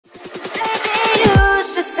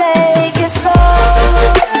take it slow.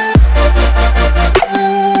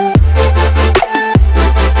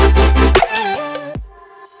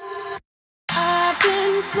 I've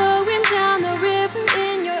been flowing down the river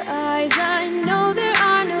in your eyes. I know there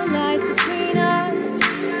are no lies between us.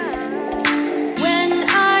 When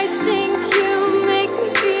I sink, you make me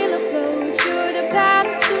feel afloat. You're the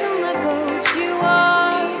paddle to my boat. You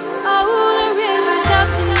are, oh, the rivers of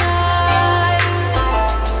the night.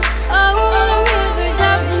 Oh, the rivers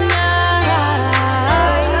of the night.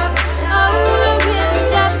 Oh, the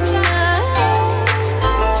rivers of the night.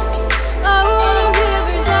 Oh, the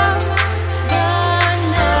rivers of the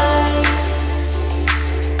night.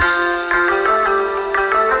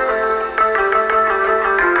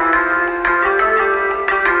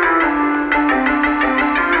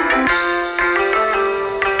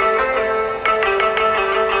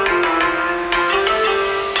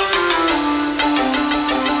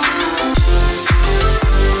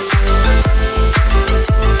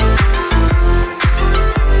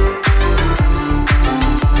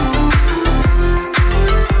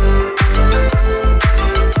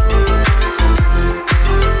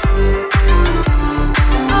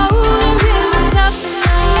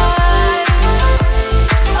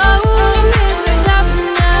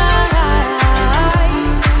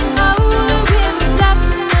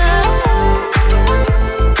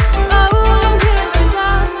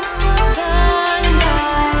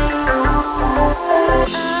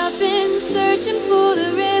 I've been searching for the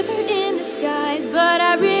river in the skies, but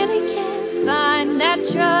I really can't find that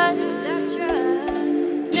trust.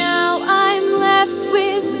 Now I'm left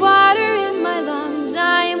with water in my lungs.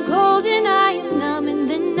 I am cold and I am numb in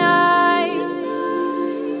the night.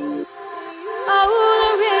 Oh,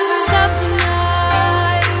 the rivers of the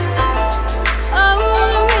night. Oh,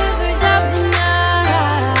 the rivers of the night.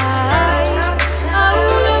 Oh,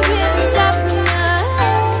 the rivers of the night.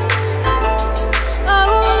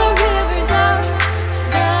 Oh, the rivers of the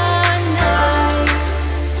night.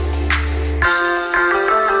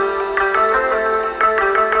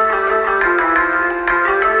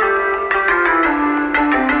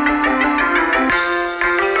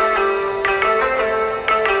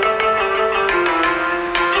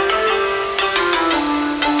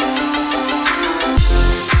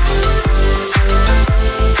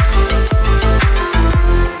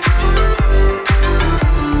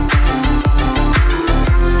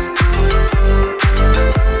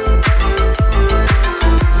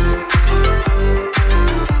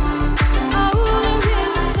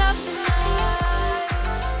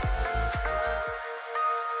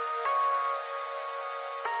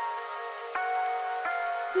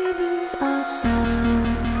 We lose ourselves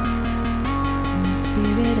in the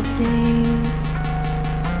spirit of things.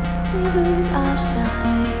 We lose our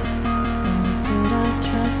sight when we put our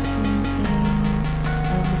trust